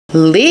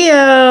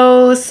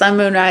Leo, Sun,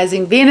 Moon,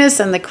 Rising, Venus,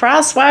 and the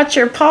cross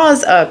watcher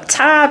paws up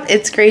top.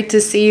 It's great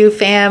to see you,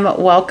 fam.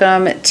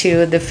 Welcome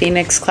to the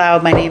Phoenix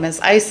Cloud. My name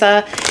is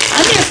Isa.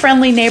 I'm your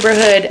friendly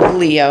neighborhood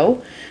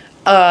Leo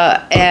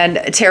and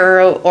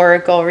tarot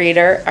oracle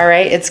reader. All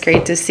right, it's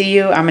great to see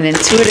you. I'm an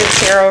intuitive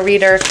tarot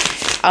reader.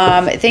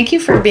 Thank you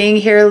for being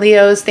here,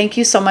 Leos. Thank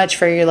you so much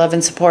for your love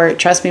and support.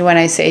 Trust me when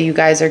I say you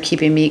guys are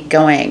keeping me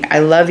going. I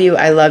love you.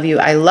 I love you.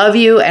 I love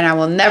you. And I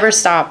will never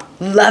stop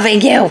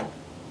loving you.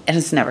 And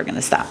it's never going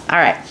to stop. All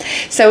right.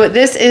 So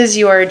this is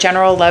your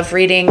general love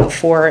reading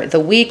for the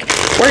week.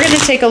 We're going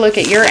to take a look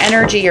at your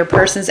energy, your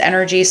person's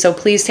energy. So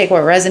please take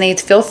what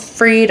resonates. Feel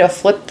free to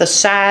flip the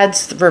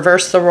sides,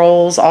 reverse the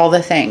roles, all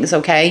the things.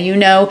 Okay. You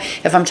know,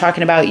 if I'm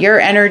talking about your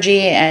energy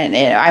and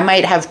I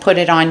might have put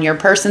it on your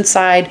person's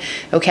side.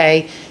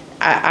 Okay.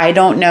 I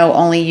don't know.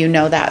 Only you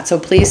know that. So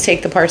please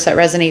take the parts that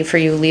resonate for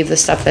you. Leave the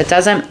stuff that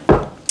doesn't.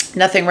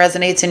 Nothing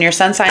resonates in your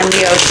sun sign,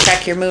 Leo.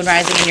 Check your moon,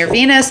 rising, and your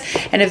Venus.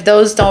 And if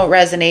those don't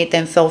resonate,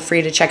 then feel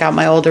free to check out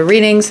my older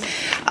readings.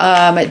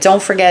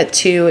 Don't forget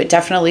to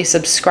definitely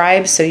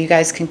subscribe so you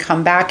guys can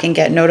come back and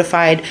get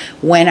notified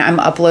when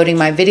I'm uploading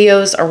my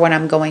videos or when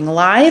I'm going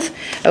live.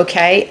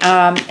 Okay.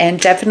 And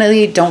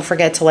definitely don't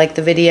forget to like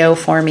the video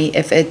for me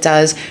if it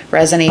does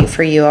resonate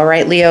for you. All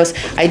right, Leos.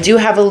 I do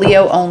have a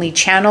Leo only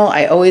channel.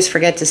 I always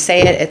forget to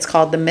say it. It's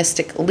called the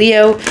Mystic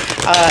Leo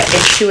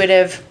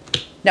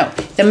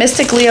the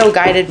Mystic Leo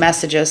Guided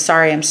Messages.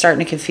 Sorry, I'm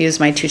starting to confuse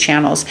my two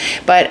channels.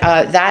 But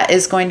that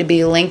is going to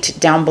be linked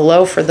down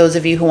below for those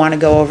of you who want to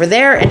go over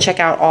there and check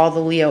out all the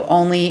Leo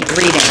only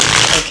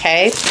readings.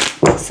 Okay,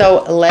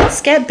 so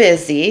let's get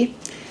busy.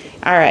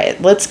 All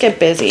right, let's get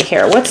busy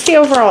here. What's the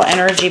overall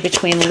energy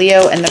between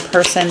Leo and the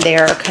person they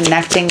are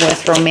connecting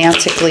with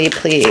romantically,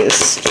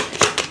 please?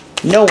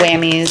 No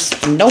whammies,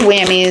 no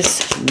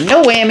whammies,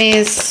 no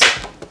whammies.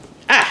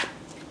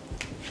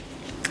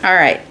 All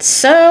right,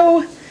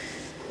 so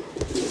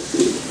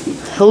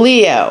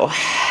Leo.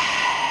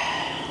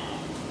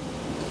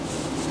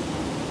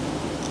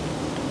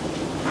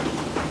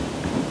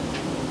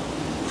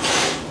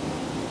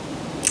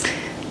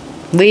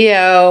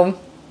 Leo,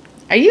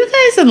 are you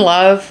guys in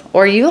love,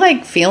 or are you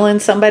like feeling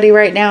somebody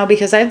right now?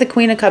 Because I have the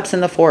Queen of Cups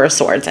and the Four of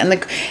Swords, and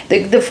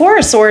the Four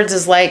of Swords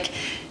is like,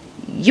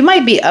 you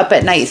might be up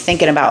at night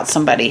thinking about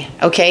somebody,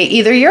 okay?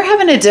 Either you're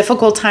having a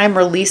difficult time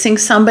releasing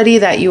somebody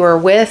that you are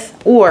with,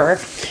 or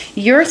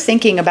you're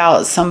thinking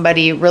about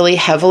somebody really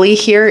heavily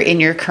here in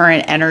your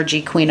current energy,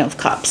 Queen of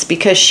Cups,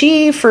 because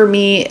she, for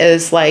me,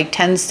 is like,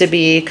 tends to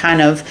be kind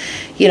of,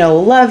 you know,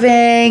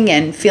 loving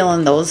and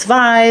feeling those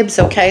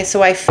vibes, okay?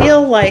 So I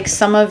feel like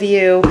some of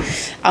you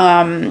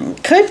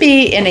could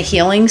be in a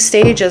healing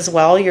stage as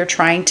well. You're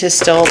trying to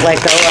still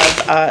let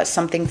go of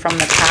something from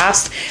the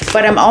past,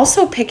 but I'm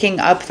also picking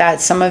up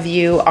that some of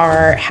you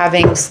are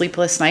having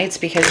sleepless nights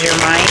because your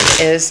mind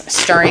is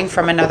stirring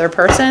from another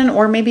person,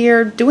 or maybe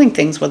you're doing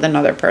things with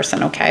another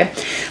person, okay?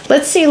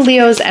 Let's see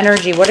Leo's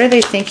energy. What are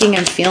they thinking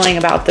and feeling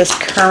about this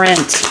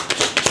current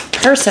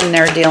person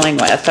they're dealing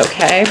with,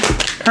 okay?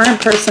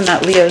 Current person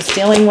that Leo's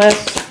dealing with.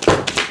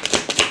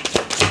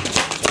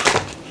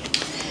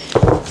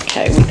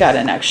 Okay, we got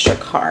an extra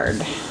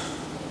card.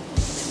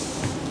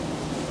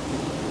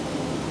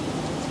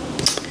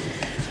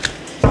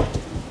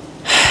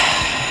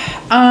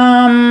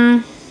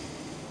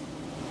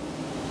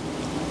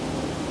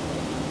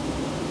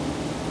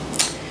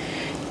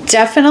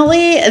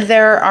 Definitely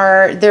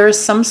there's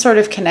some sort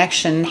of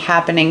connection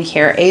happening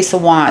here. Ace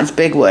of Wands,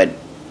 big wood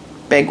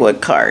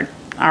card.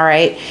 All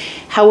right.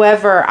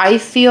 However, I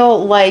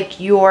feel like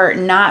you're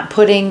not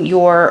putting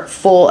your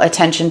full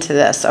attention to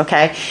this,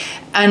 okay?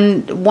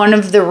 And one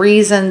of the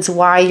reasons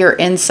why you're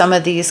in some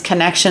of these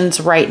connections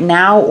right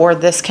now, or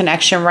this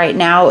connection right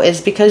now,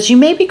 is because you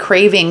may be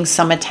craving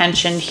some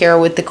attention here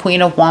with the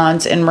Queen of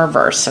Wands in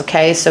reverse,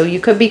 okay? So you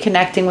could be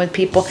connecting with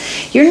people.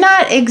 You're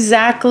not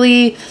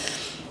exactly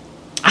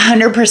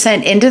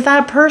 100% into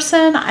that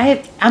person.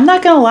 I'm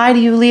not gonna lie to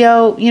you,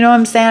 Leo. You know what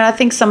I'm saying? I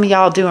think some of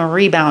y'all doing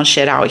rebound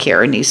shit out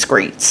here in these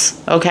streets,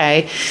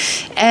 okay?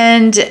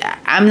 And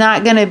I'm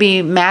not gonna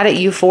be mad at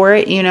you for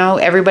it. You know,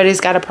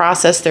 everybody's got to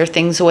process their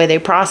things the way they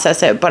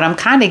process it, but I'm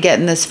kind of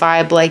getting this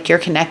vibe like you're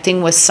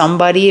connecting with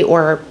somebody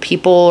or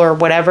people or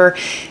whatever.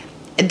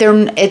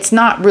 It's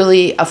not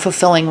really a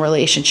fulfilling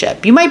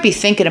relationship. You might be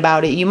thinking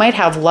about it. You might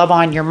have love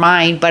on your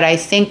mind, but I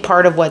think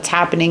part of what's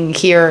happening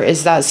here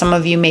is that some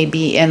of you may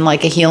be in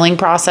like a healing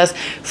process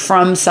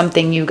from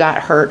something you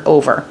got hurt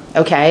over,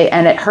 okay?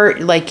 And it hurt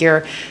like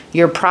your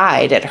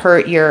pride. It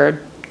hurt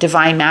your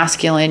divine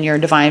masculine, your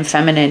divine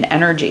feminine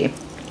energy.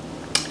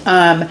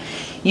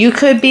 You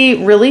could be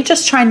really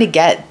just trying to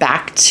get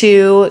back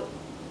to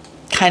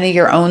kind of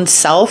your own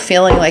self,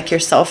 feeling like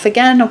yourself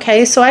again,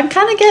 okay? So I'm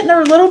kind of getting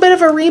a little bit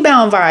of a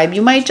rebound vibe.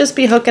 You might just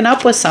be hooking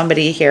up with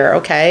somebody here,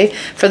 okay?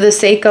 For the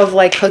sake of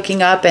like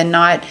hooking up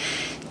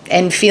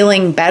and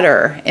feeling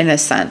better in a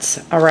sense,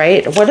 all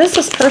right? What is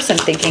this person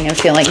thinking and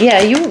feeling? Yeah,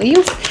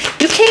 you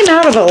came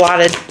out of a lot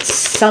of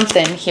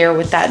something here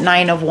with that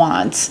Nine of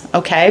Wands,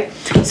 okay?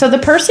 So the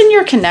person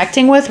you're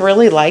connecting with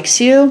really likes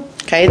you.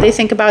 Okay, they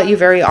think about you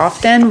very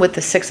often with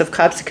the Six of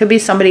Cups. It could be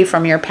somebody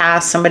from your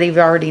past, somebody you've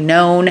already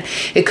known.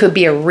 It could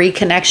be a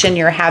reconnection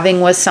you're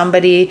having with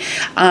somebody.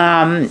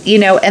 You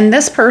know, and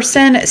this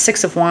person,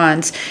 Six of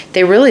Wands,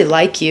 they really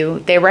like you.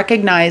 They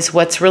recognize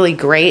what's really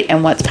great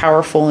and what's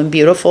powerful and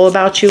beautiful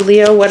about you,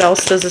 Leo. What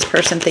else does this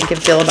person think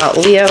and feel about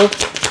Leo?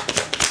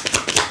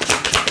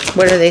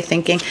 What are they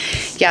thinking?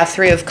 Yeah,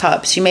 Three of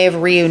Cups. You may have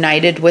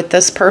reunited with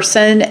this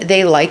person.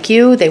 They like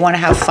you. They want to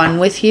have fun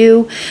with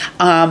you.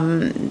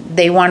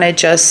 They want to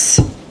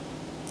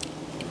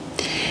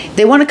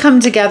they want to come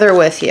together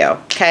with you,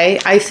 okay?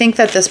 I think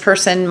that this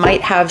person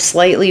might have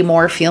slightly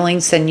more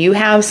feelings than you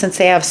have since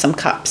they have some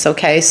cups,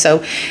 okay? So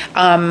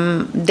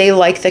they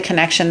like the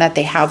connection that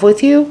they have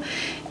with you.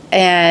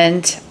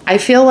 And I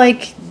feel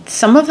like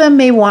some of them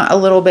may want a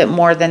little bit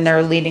more than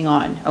they're leading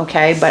on,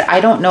 okay? But I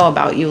don't know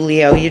about you,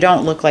 Leo. You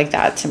don't look like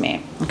that to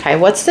me, okay?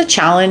 What's the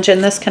challenge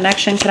in this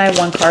connection? Can I have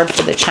one card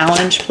for the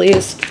challenge,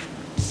 please?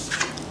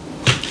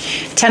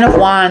 Ten of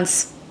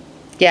Wands.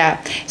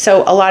 Yeah,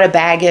 so a lot of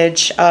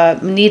baggage,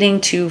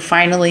 needing to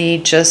finally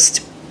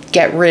just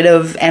get rid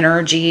of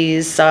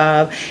energies,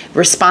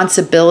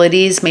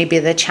 responsibilities may be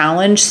the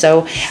challenge.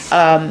 So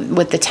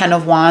with the Ten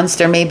of Wands,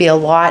 there may be a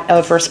lot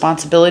of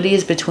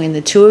responsibilities between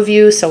the two of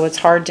you. So it's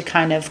hard to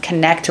kind of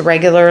connect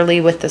regularly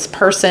with this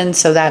person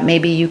so that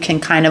maybe you can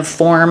kind of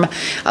form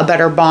a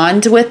better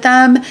bond with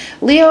them.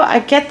 Leo, I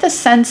get the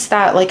sense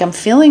that like I'm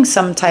feeling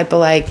some type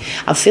of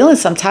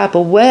some type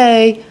of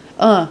way.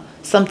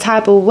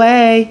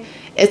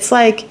 It's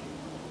like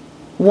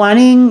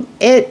wanting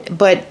it,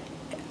 but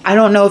I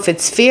don't know if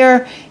it's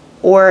fear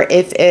or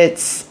if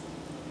it's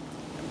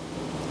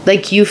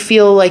like you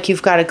feel like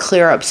you've got to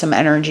clear up some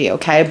energy,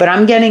 okay? But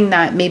I'm getting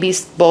that maybe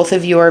both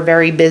of you are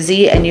very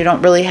busy and you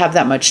don't really have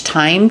that much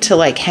time to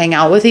like hang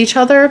out with each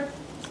other.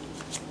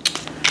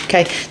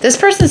 Okay, this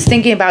person's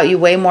thinking about you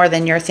way more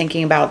than you're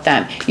thinking about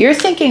them. You're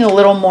thinking a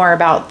little more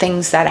about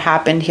things that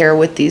happened here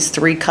with these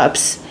Three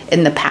Cups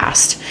in the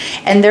past.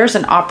 And there's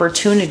an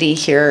opportunity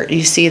here.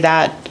 You see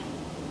that?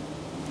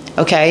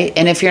 Okay,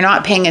 and if you're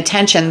not paying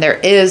attention, there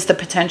is the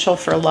potential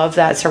for love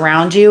that's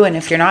around you. And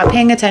if you're not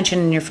paying attention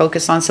and you're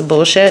focused on some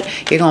bullshit,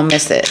 you're going to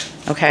miss it.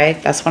 Okay,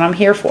 that's what I'm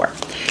here for.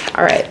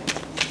 All right.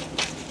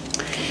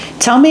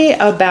 Tell me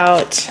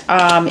about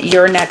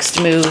your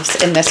next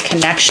moves in this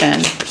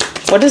connection.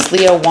 What does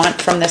Leo want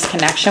from this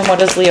connection? What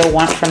does Leo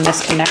want from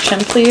this connection,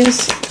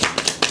 please?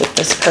 With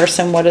this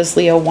person, what does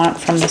Leo want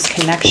from this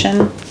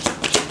connection?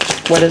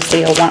 What does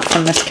Leo want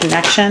from this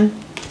connection?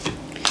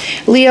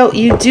 Leo,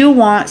 you do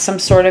want some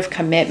sort of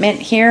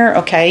commitment here,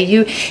 okay?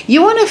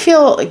 You want to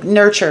feel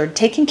nurtured,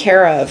 taken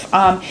care of.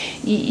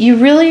 You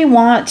really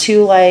want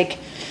to like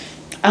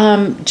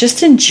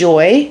just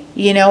enjoy,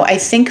 you know, I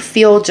think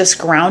feel just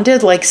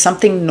grounded, like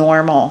something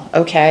normal,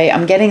 okay?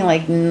 I'm getting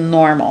like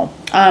normal.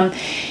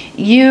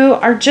 You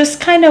are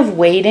just kind of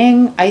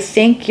waiting. I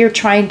think you're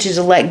trying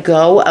to let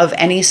go of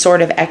any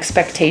sort of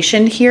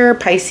expectation here.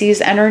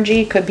 Pisces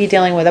energy, could be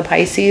dealing with a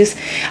Pisces.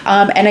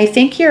 And I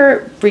think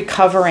you're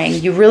recovering.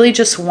 You really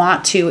just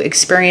want to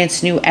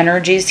experience new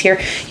energies here.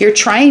 You're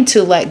trying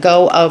to let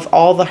go of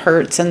all the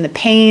hurts and the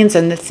pains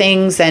and the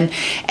things and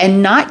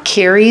not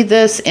carry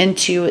this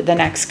into the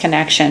next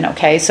connection,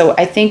 okay? So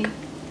I think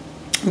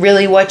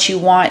really what you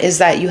want is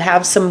that you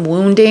have some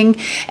wounding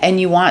and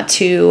you want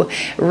to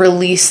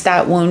release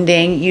that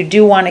wounding. You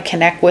do want to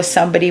connect with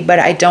somebody, but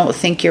I don't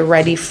think you're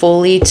ready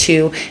fully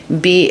to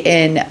be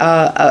in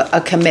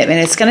a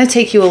commitment. It's going to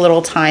take you a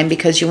little time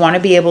because you want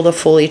to be able to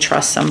fully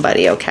trust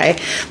somebody, okay?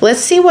 Let's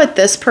see what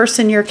this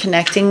person you're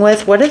connecting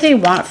with, what do they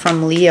want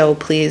from Leo,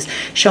 please?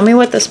 Show me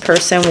what this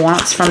person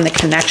wants from the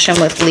connection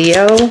with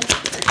Leo,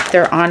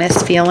 their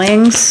honest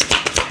feelings,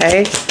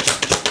 okay?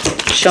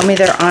 Show me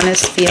their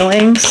honest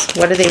feelings.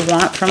 What do they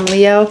want from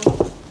Leo?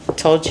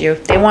 Told you.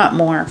 They want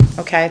more,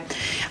 okay?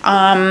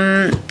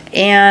 And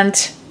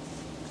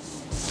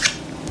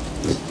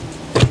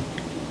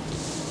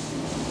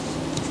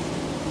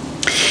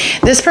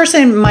this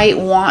person might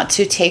want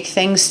to take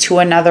things to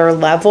another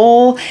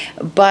level,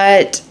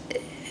 but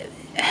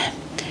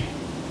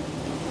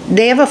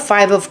they have a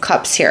Five of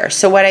Cups here.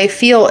 So what I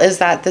feel is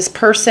that this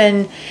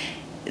person,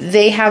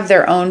 they have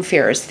their own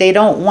fears. They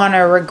don't want to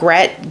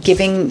regret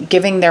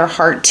giving their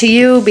heart to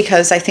you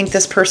because I think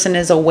this person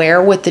is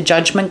aware with the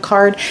Judgment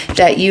card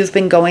that you've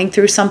been going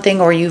through something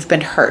or you've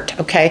been hurt,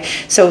 okay?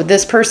 So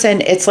this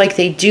person, it's like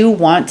they do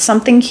want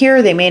something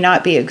here. They may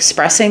not be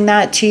expressing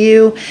that to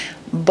you,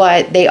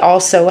 but they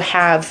also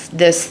have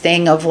this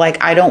thing of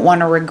like, I don't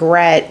want to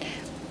regret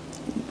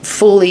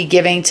fully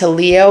giving to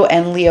Leo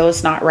and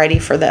Leo's not ready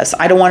for this.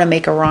 I don't want to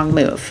make a wrong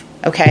move.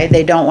 Okay,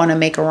 they don't want to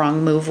make a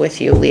wrong move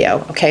with you,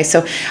 Leo. Okay,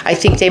 so I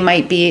think they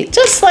might be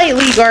just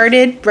slightly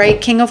guarded,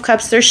 right? King of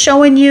Cups, they're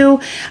showing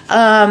you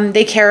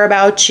they care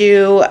about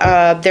you.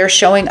 They're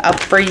showing up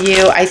for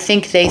you. I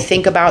think they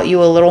think about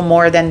you a little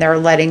more than they're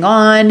letting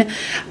on.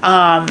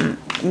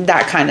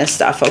 That kind of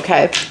stuff,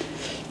 okay?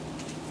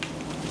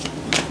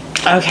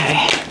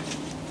 Okay.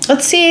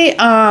 Let's see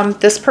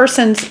this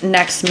person's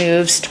next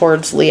moves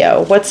towards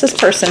Leo. What's this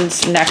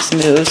person's next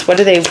moves? What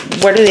are they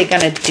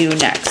going to do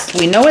next?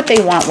 We know what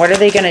they want. What are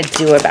they going to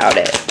do about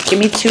it? Give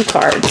me 2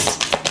 cards.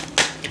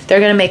 They're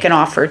going to make an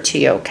offer to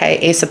you, okay?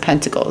 Ace of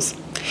Pentacles.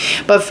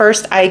 But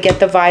first, I get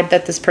the vibe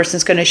that this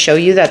person's going to show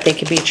you that they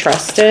can be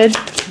trusted.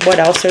 What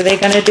else are they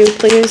going to do,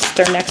 please?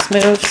 Their next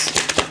moves.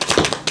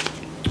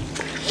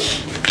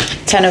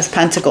 10 of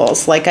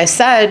Pentacles. Like I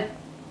said,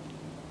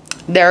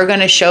 they're going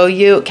to show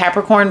you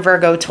Capricorn,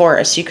 Virgo,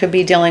 Taurus. You could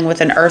be dealing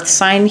with an earth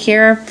sign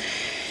here.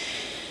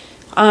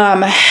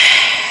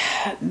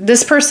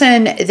 This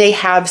person, they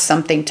have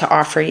something to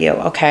offer you,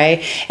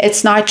 okay?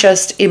 It's not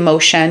just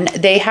emotion.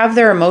 They have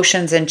their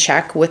emotions in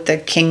check with the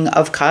King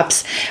of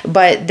Cups,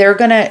 but they're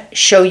going to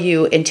show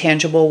you in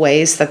tangible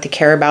ways that they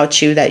care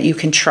about you, that you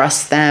can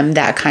trust them,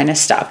 that kind of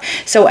stuff.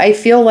 So I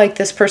feel like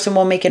this person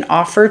will make an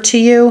offer to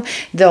you.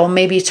 They'll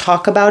maybe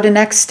talk about a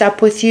next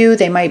step with you.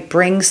 They might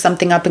bring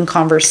something up in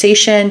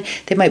conversation.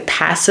 They might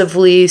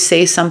passively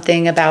say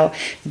something about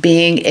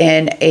being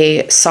in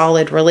a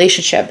solid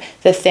relationship.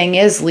 The thing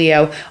is,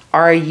 Leo,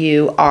 are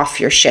you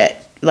off your shit?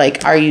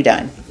 Like, are you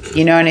done?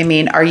 You know what I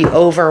mean? Are you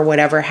over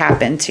whatever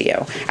happened to you?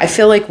 I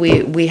feel like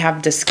we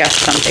have discussed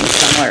something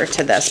similar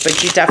to this,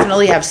 but you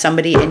definitely have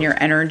somebody in your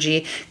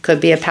energy. Could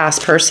be a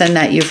past person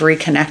that you've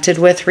reconnected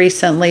with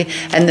recently,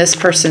 and this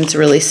person's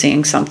really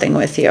seeing something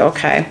with you,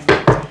 okay?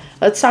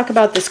 Let's talk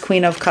about this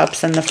Queen of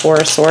Cups and the Four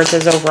of Swords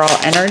as overall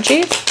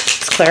energy.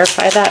 Let's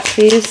clarify that,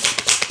 please.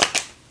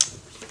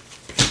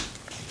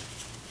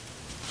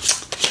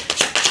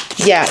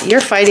 Yeah, you're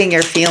fighting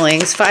your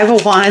feelings. 5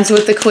 of Wands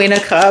with the Queen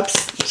of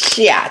Cups.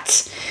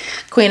 Shit.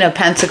 Queen of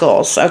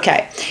Pentacles.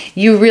 Okay.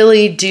 You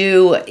really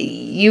do,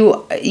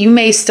 you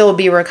may still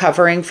be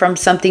recovering from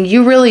something.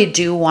 You really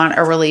do want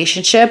a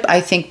relationship.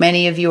 I think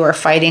many of you are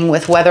fighting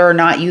with whether or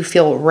not you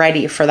feel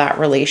ready for that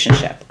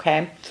relationship.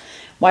 Okay.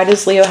 Why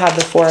does Leo have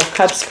the 4 of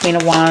Cups, Queen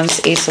of Wands,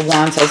 Ace of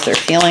Wands as their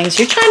feelings?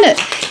 You're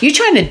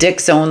trying to dick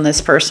zone this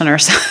person or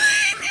something.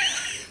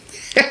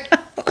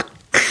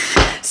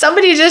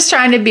 Somebody just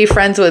trying to be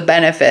friends with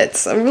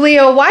benefits.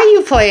 Leo, why are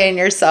you playing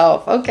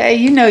yourself? Okay,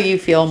 you know you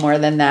feel more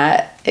than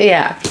that.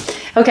 Yeah.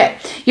 Okay,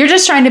 you're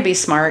just trying to be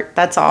smart.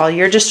 That's all.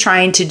 You're just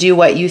trying to do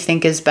what you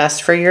think is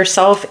best for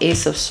yourself.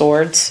 Ace of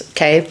Swords,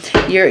 okay?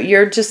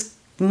 You're just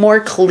more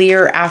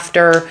clear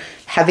after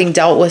having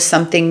dealt with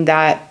something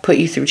that put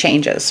you through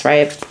changes,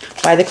 right?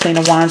 Why the Queen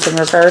of Wands in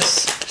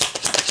reverse?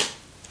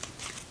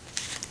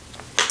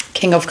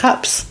 King of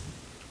Cups.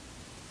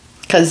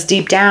 Because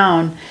deep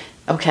down,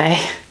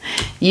 okay,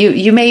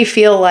 you may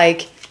feel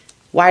like,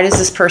 why does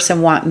this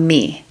person want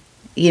me?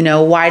 You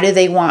know, why do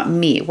they want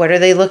me? What are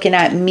they looking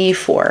at me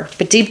for?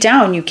 But deep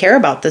down, you care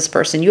about this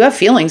person. You have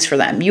feelings for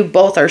them. You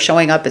both are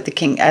showing up at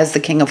as the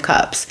King of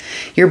Cups.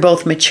 You're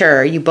both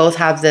mature. You both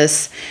have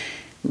this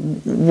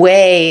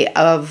way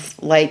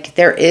of like,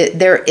 there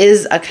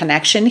is a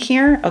connection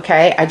here.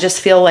 Okay. I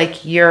just feel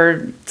like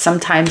you're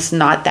sometimes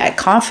not that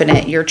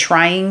confident. You're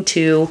trying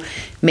to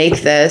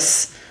make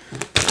this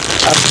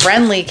a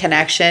friendly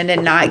connection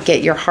and not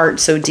get your heart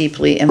so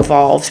deeply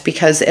involved,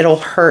 because it'll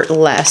hurt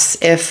less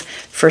if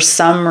for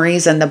some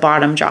reason the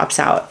bottom drops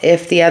out,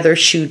 if the other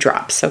shoe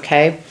drops.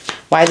 Okay.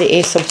 Why the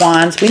Ace of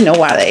Wands? We know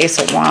why the Ace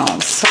of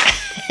Wands.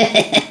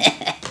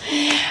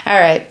 All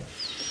right.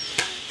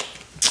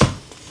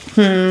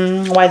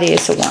 Why the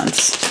Ace of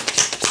Wands?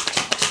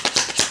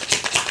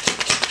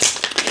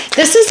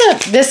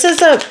 This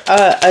is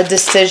a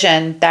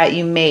decision that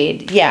you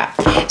made. Yeah.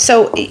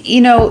 So,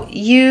 you know,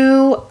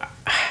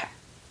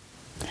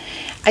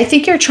 I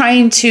think you're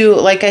trying to,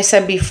 like I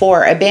said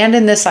before,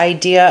 abandon this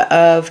idea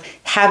of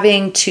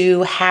having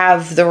to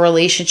have the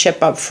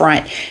relationship up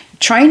front,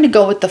 trying to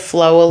go with the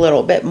flow a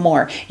little bit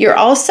more. You're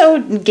also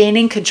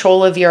gaining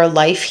control of your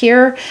life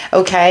here,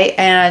 okay?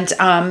 And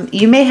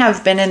you may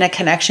have been in a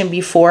connection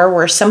before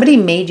where somebody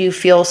made you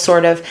feel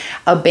sort of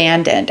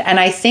abandoned. And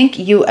I think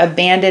you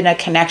abandoned a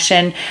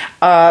connection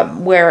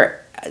where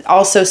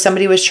also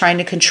somebody was trying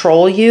to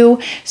control you.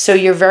 So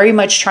you're very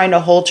much trying to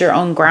hold your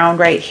own ground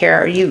right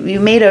here. You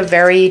made a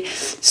very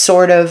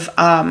sort of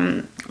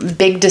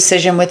big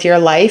decision with your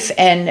life,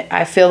 and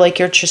I feel like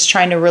you're just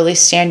trying to really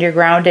stand your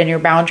ground and your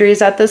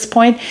boundaries at this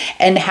point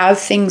and have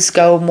things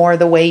go more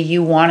the way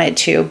you want it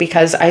to,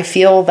 because I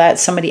feel that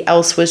somebody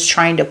else was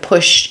trying to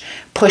push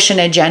an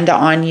agenda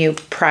on you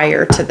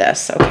prior to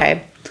this.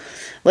 Okay.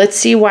 Let's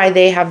see why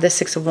they have the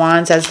 6 of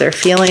Wands as their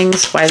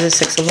feelings. Why the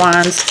 6 of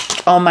Wands?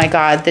 Oh my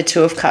God, the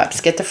 2 of Cups.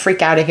 Get the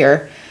freak out of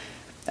here.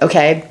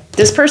 Okay.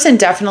 This person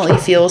definitely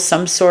feels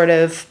some sort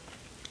of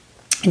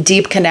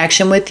deep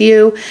connection with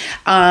you.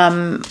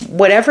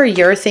 Whatever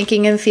you're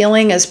thinking and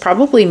feeling is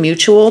probably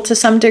mutual to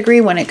some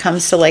degree when it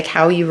comes to like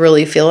how you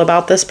really feel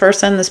about this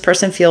person. This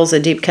person feels a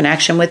deep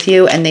connection with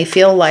you, and they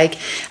feel like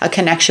a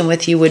connection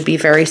with you would be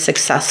very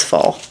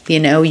successful. You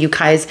know, you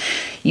guys,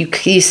 you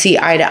see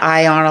eye to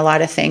eye on a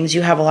lot of things.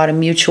 You have a lot of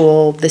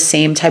mutual, the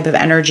same type of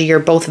energy. You're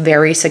both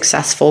very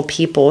successful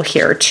people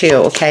here too.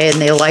 Okay. And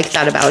they like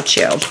that about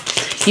you.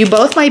 You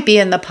both might be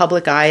in the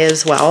public eye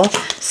as well.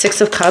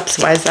 6 of Cups.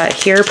 Why is that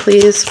here,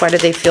 please? please? Why do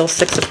they feel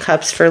Six of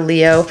Cups for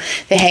Leo?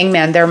 The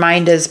Hangman, their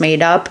mind is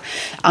made up.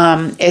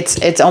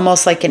 It's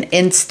almost like an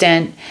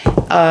instant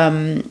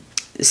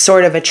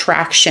sort of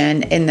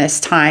attraction in this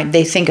time.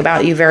 They think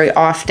about you very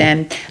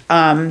often.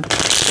 And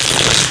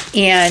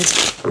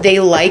they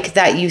like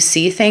that you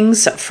see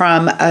things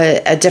from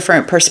a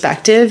different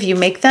perspective. You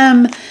make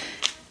them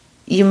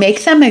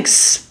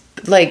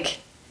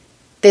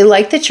they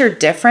like that you're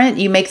different.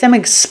 You make them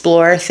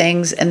explore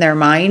things in their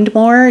mind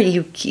more.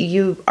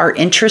 You are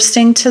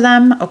interesting to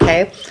them,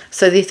 okay?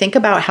 So they think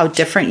about how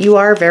different you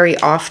are very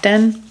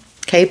often.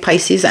 Okay,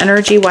 Pisces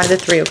energy. Why the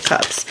Three of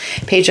Cups?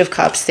 Page of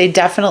Cups. They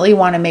definitely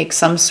want to make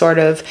some sort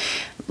of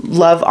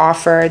love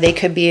offer. They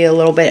could be a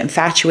little bit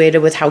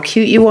infatuated with how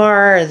cute you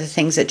are, or the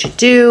things that you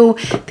do.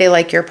 They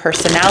like your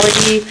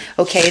personality.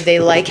 Okay, they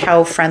like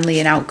how friendly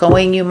and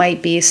outgoing you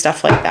might be,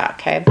 stuff like that.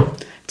 Okay,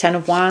 Ten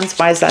of Wands.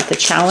 Why is that the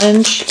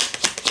challenge?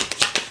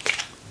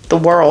 The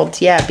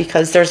World. Yeah,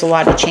 because there's a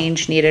lot of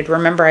change needed.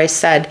 Remember I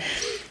said,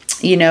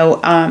 you know,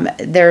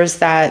 there's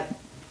that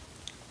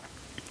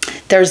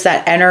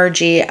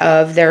energy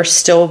of there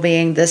still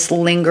being this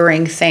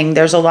lingering thing.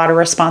 There's a lot of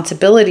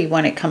responsibility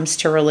when it comes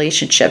to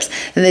relationships.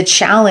 And the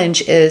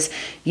challenge is,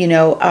 you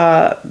know,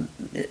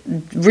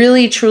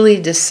 really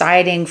truly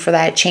deciding for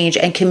that change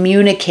and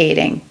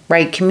communicating,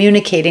 right?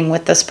 Communicating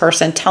with this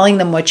person, telling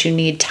them what you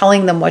need,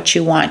 telling them what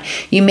you want.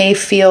 You may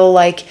feel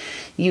like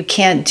you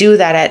can't do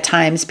that at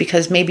times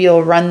because maybe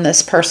you'll run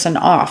this person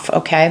off,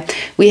 okay?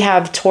 We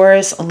have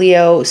Taurus,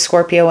 Leo,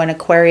 Scorpio, and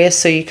Aquarius,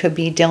 so you could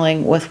be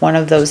dealing with one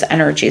of those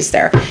energies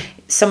there.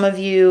 Some of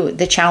you,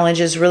 the challenge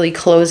is really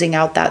closing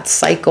out that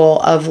cycle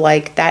of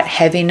like that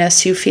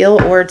heaviness you feel,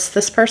 or it's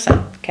this person,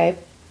 okay?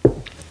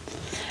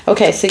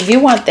 Okay, so you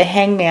want the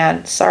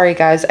Hangman. Sorry,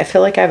 guys. I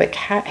feel like I have a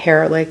cat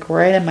hair like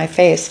right in my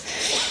face.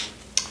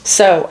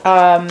 So,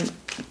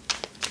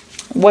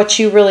 what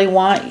you really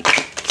want...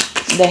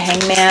 The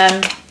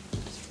Hangman.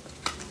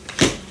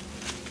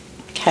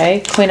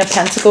 Okay. Queen of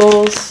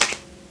Pentacles.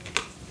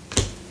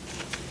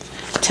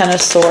 Ten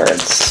of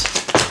Swords.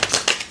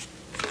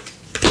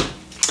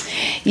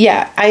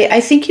 Yeah,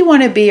 I think you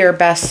want to be your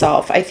best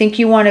self. I think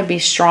you want to be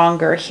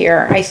stronger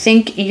here. I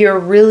think you're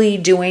really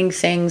doing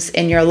things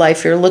in your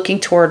life. You're looking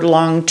toward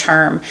long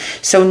term.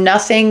 So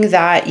nothing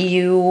that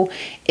you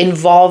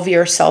involve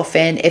yourself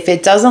in, if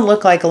it doesn't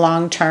look like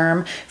long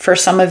term, for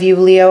some of you,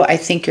 Leo, I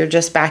think you're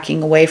just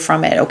backing away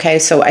from it. Okay,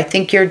 so I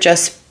think you're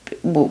just,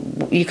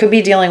 you could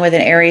be dealing with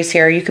an Aries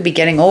here. You could be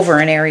getting over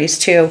an Aries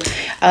too.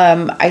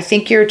 I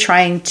think you're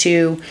trying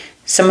to,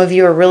 some of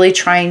you are really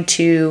trying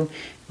to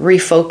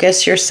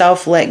refocus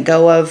yourself, let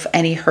go of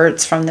any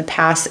hurts from the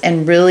past,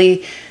 and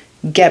really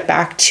get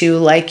back to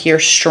like your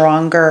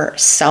stronger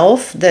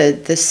self,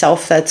 the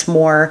self that's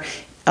more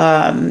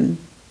in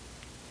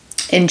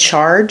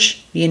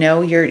charge. You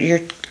know, you're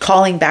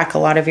calling back a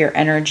lot of your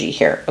energy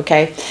here,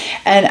 okay?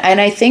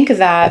 And I think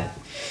that,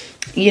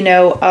 you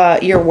know,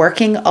 you're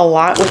working a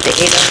lot with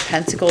the Eight of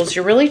Pentacles.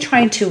 You're really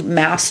trying to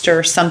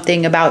master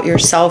something about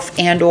yourself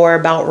and or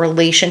about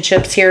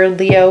relationships here,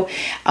 Leo.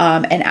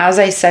 And as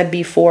I said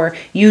before,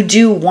 you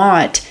do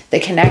want the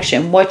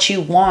connection. What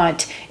you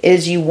want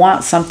is you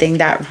want something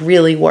that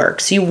really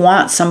works. You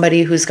want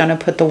somebody who's going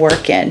to put the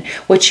work in.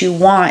 What you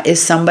want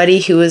is somebody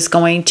who is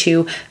going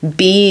to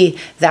be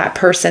that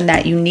person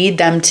that you need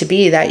them to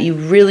be, that you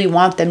really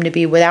want them to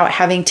be, without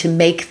having to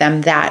make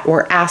them that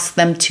or ask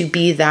them to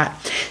be that.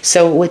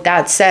 So with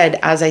that said,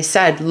 as I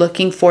said,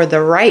 looking for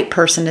the right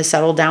person to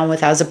settle down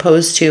with, as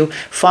opposed to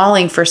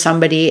falling for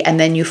somebody and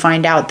then you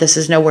find out this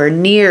is nowhere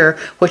near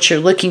what you're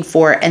looking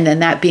for, and then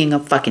that being a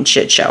fucking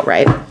shit show,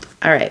 right?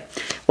 All right.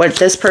 What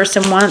this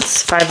person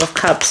wants, Five of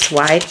Cups.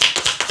 Why?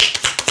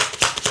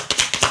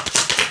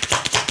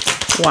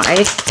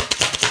 Why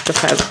the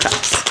Five of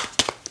Cups?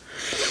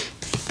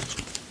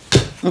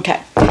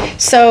 Okay.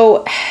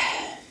 So...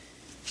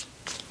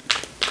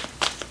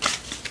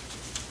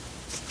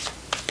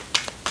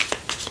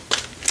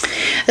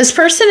 this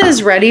person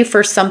is ready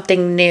for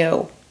something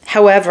new.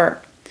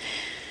 However,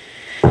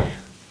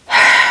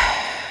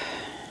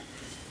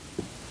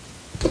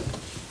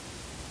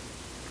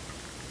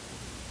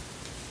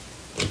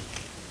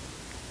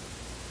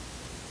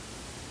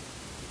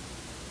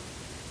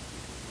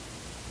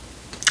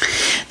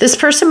 this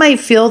person might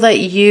feel that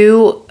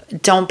you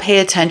don't pay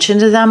attention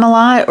to them a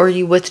lot, or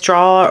you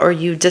withdraw, or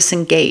you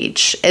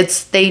disengage.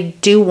 They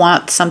do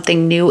want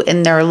something new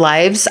in their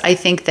lives. I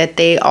think that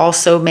they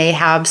also may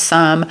have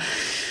some,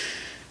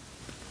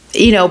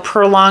 you know,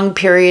 prolonged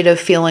period of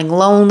feeling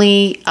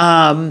lonely,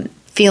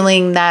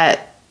 feeling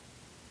that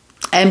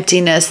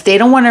emptiness. They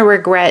don't want to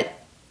regret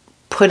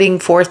putting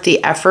forth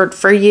the effort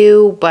for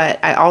you, but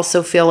I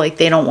also feel like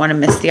they don't want to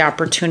miss the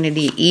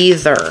opportunity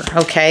either,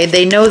 okay?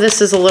 They know this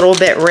is a little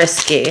bit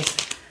risky.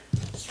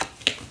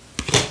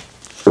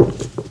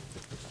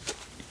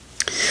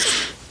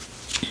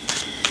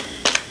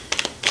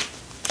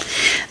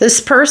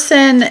 This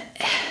person...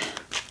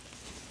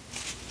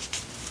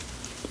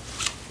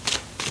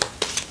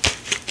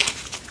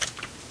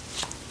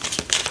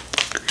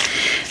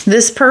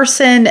 This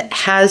person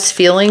has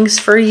feelings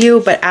for you,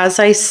 but as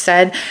I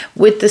said,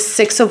 with the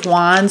Six of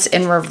Wands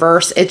in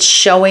reverse, it's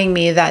showing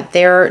me that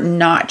they're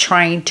not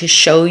trying to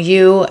show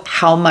you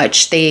how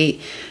much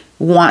they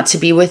want to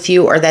be with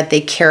you or that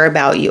they care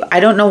about you. I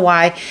don't know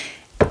why.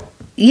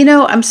 You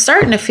know, I'm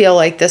starting to feel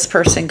like this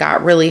person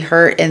got really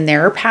hurt in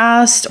their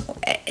past.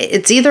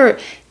 It's either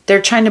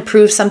they're trying to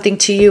prove something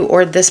to you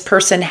or this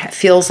person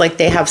feels like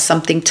they have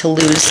something to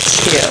lose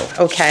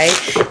too, okay?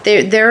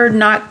 They're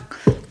not...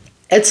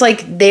 It's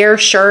like they're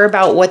sure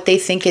about what they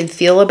think and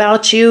feel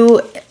about you.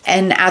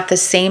 And at the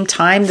same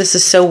time, this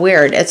is so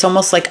weird. It's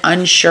almost like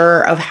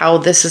unsure of how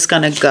this is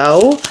going to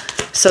go.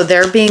 So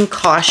they're being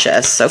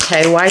cautious.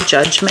 Okay. Why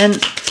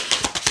judgment?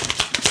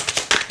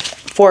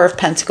 Four of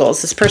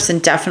Pentacles. This person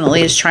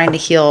definitely is trying to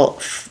heal,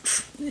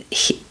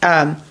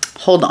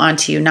 hold on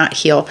to you, not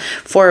heal.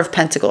 Four of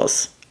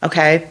Pentacles.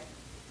 Okay.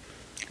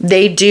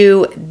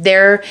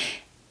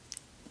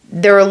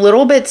 They're a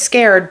little bit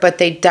scared, but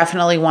they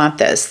definitely want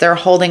this. They're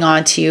holding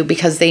on to you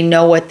because they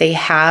know what they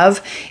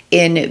have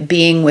in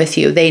being with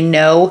you. They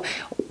know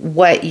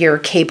what you're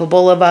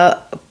capable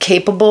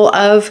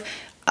of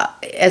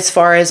as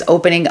far as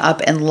opening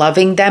up and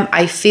loving them.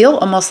 I feel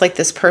almost like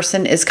this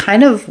person is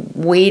kind of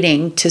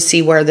waiting to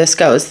see where this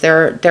goes.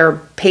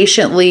 They're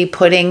patiently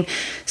putting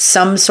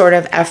some sort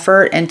of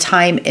effort and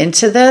time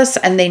into this,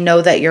 and they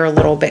know that you're a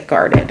little bit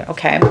guarded.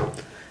 Okay.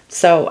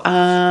 So,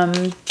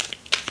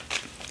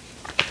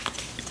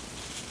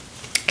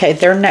 okay,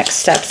 their next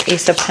steps,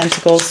 Ace of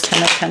Pentacles,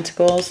 Ten of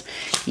Pentacles.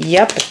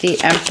 Yep, the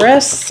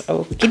Empress.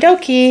 Okie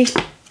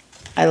dokie.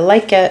 I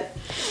like it.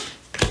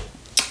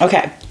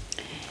 Okay.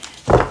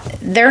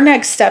 Their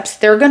next steps,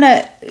 they're going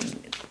to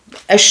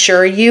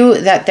assure you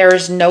that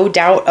there's no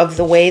doubt of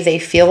the way they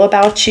feel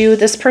about you.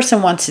 This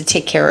person wants to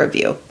take care of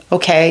you.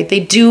 Okay, they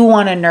do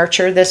want to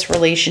nurture this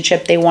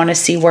relationship. They want to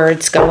see where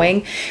it's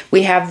going.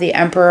 We have the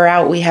Emperor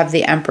out. We have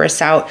the Empress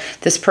out.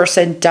 This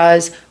person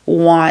does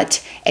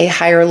want a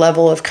higher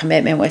level of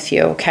commitment with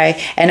you.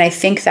 Okay, and I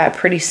think that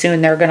pretty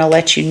soon they're going to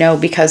let you know,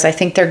 because I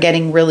think they're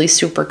getting really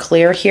super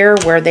clear here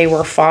where they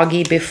were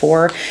foggy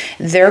before.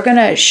 They're going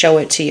to show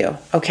it to you.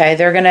 Okay,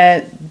 they're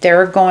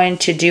going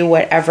to do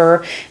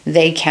whatever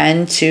they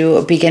can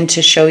to begin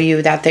to show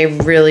you that they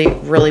really,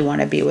 really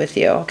want to be with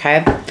you.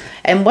 Okay.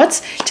 And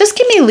just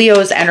give me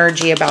Leo's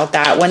energy about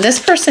that. When this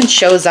person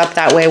shows up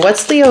that way,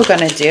 what's Leo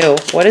going to do?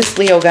 What is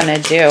Leo going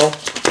to do?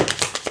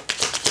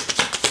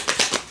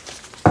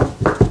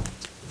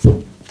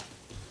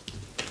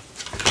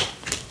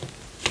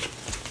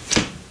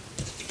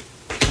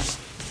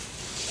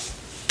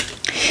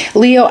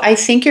 Leo, I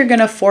think you're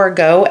going to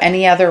forego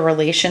any other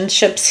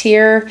relationships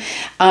here.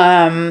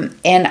 And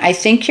I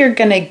think you're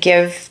going to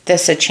give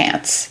this a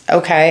chance.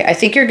 Okay. I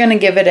think you're going to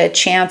give it a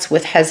chance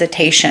with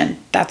hesitation.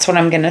 That's what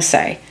I'm going to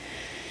say.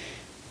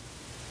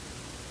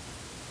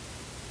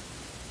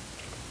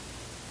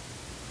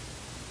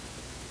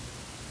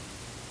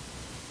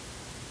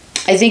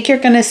 I think you're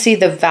going to see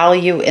the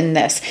value in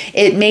this.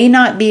 It may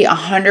not be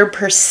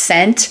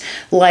 100%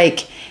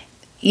 like,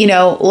 you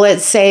know,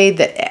 let's say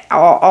that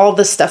all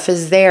the stuff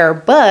is there,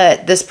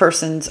 but this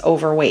person's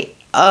overweight.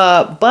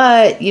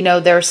 But, you know,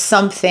 there's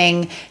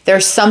something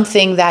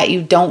that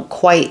you don't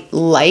quite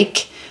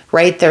like,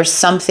 right? There's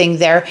something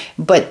there,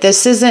 but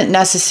this isn't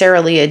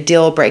necessarily a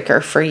deal breaker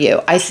for you.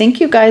 I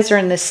think you guys are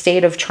in this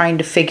state of trying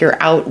to figure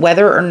out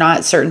whether or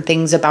not certain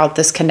things about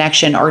this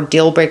connection are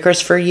deal breakers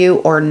for you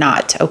or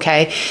not,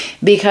 okay?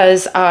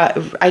 Because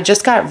I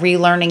just got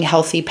relearning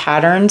healthy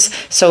patterns.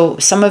 So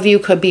some of you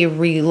could be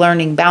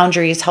relearning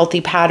boundaries,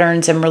 healthy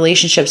patterns, and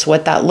relationships,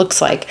 what that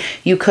looks like.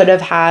 You could have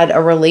had a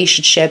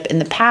relationship in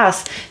the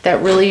past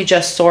that really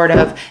just sort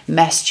of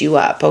messed you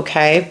up,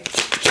 okay?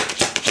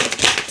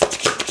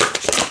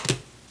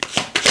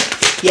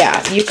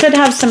 Yeah, you could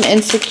have some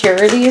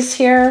insecurities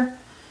here.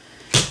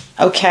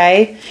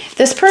 Okay.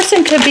 This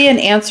person could be an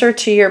answer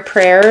to your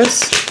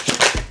prayers.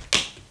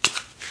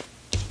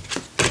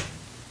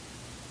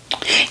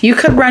 You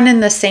could run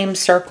in the same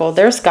circle.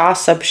 There's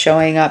gossip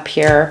showing up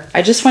here.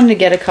 I just wanted to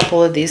get a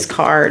couple of these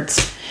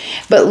cards.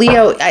 But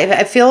Leo,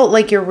 I feel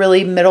like you're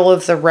really middle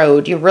of the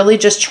road. You're really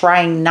just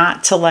trying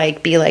not to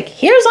like be like,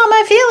 here's all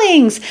my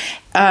feelings.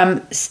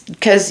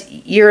 Because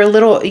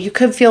you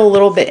could feel a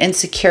little bit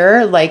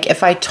insecure. Like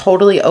if I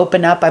totally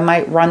open up, I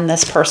might run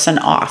this person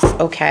off.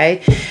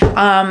 Okay.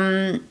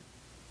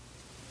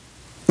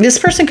 This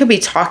person could be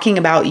talking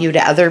about you to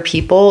other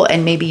people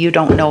and maybe you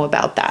don't know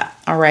about that.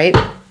 All right.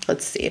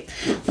 Let's see.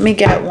 Let me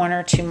get one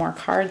or two more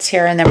cards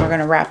here and then we're going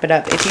to wrap it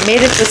up. If you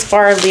made it this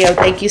far, Leo,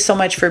 thank you so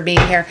much for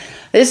being here.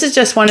 This is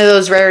just one of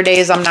those rare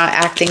days I'm not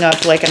acting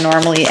up like I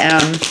normally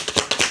am.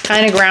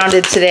 Kind of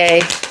grounded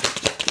today.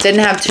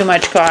 Didn't have too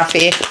much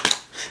coffee.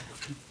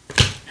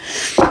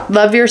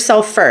 Love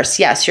yourself first.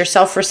 Yes, your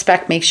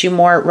self-respect makes you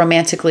more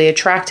romantically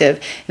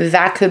attractive.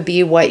 That could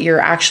be what you're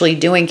actually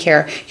doing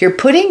here. You're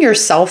putting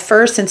yourself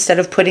first instead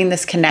of putting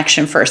this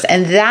connection first.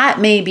 And that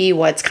may be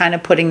what's kind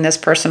of putting this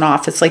person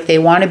off. It's like they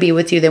want to be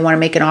with you. They want to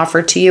make an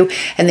offer to you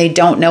and they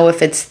don't know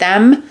if it's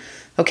them.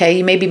 Okay,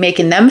 you may be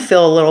making them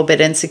feel a little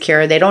bit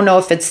insecure. They don't know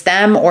if it's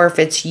them or if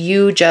it's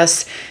you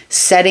just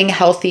setting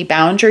healthy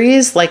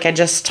boundaries, like I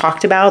just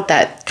talked about,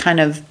 that kind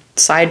of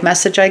side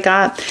message I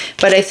got.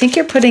 But I think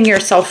you're putting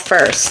yourself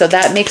first. So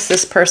that makes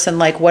this person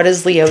like, what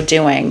is Leo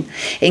doing?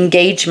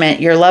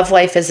 Engagement. Your love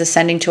life is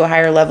ascending to a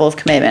higher level of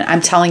commitment.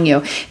 I'm telling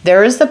you,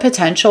 there is the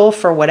potential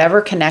for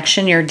whatever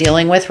connection you're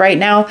dealing with right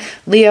now,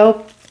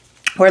 Leo,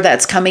 or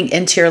that's coming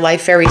into your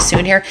life very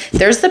soon here,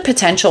 there's the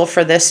potential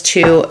for this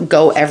to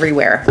go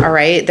everywhere, all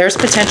right? There's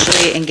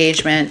potentially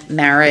engagement,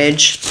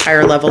 marriage,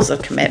 higher levels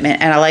of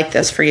commitment, and I like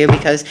this for you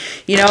because,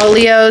 you know,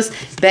 Leos,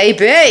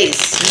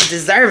 babies, you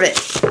deserve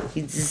it.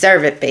 You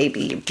deserve it,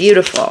 baby. You're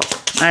beautiful.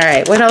 All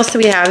right, what else do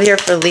we have here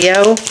for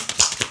Leo?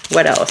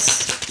 What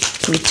else?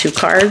 Give me 2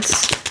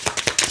 cards.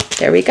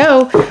 There we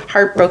go.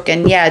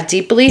 Heartbroken. Yeah,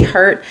 deeply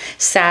hurt,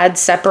 sad,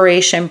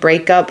 separation,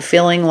 breakup,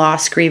 feeling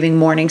lost, grieving,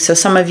 mourning. So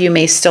some of you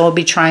may still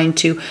be trying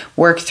to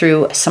work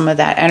through some of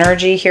that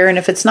energy here. And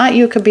if it's not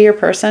you, it could be your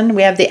person.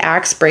 We have the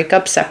axe,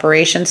 breakup,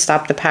 separation,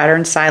 stop the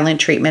pattern, silent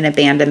treatment,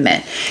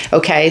 abandonment.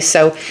 Okay,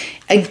 so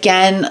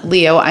again,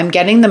 Leo, I'm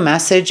getting the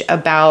message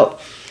about,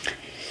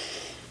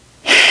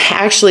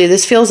 actually,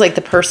 this feels like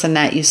the person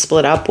that you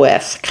split up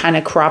with kind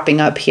of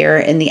cropping up here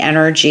in the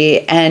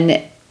energy.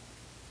 And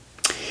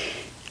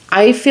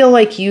I feel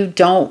like you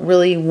don't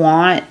really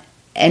want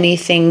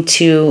anything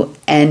to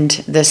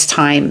end this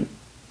time.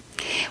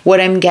 What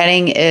I'm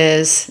getting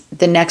is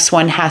the next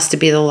one has to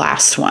be the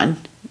last one.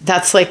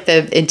 That's like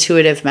the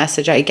intuitive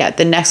message I get.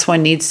 The next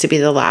one needs to be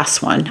the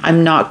last one.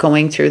 I'm not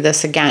going through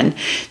this again.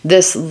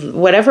 This,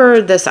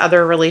 whatever this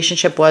other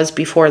relationship was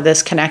before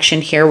this connection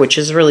here, which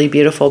is really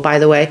beautiful, by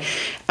the way,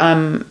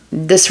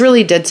 this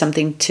really did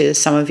something to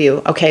some of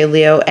you, okay,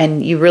 Leo,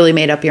 and you really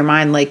made up your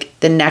mind, like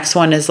the next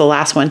one is the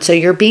last one. So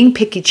you're being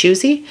picky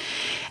choosy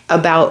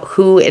about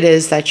who it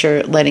is that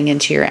you're letting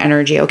into your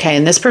energy, okay?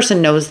 And this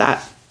person knows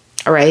that,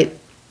 all right?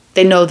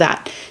 They know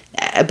that.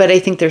 But I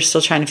think they're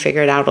still trying to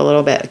figure it out a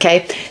little bit,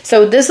 okay?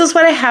 So this is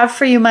what I have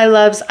for you, my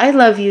loves. I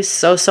love you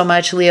so, so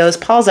much, Leos.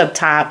 Paul's up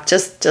top.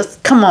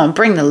 Just come on,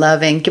 bring the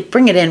love in.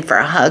 Bring it in for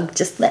a hug.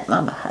 Just let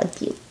mama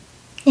hug you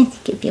and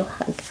give you a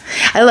hug.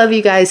 I love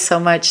you guys so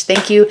much.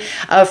 Thank you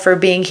for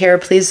being here.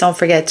 Please don't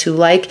forget to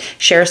like,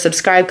 share,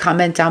 subscribe,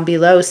 comment down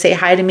below. Say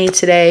hi to me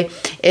today.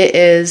 It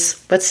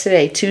is, what's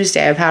today?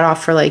 Tuesday. I've had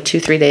off for like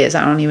 2-3 days.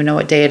 I don't even know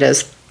what day it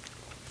is.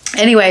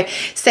 Anyway,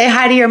 say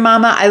hi to your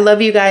mama. I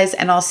love you guys,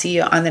 and I'll see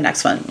you on the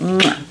next one.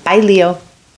 Bye, Leo.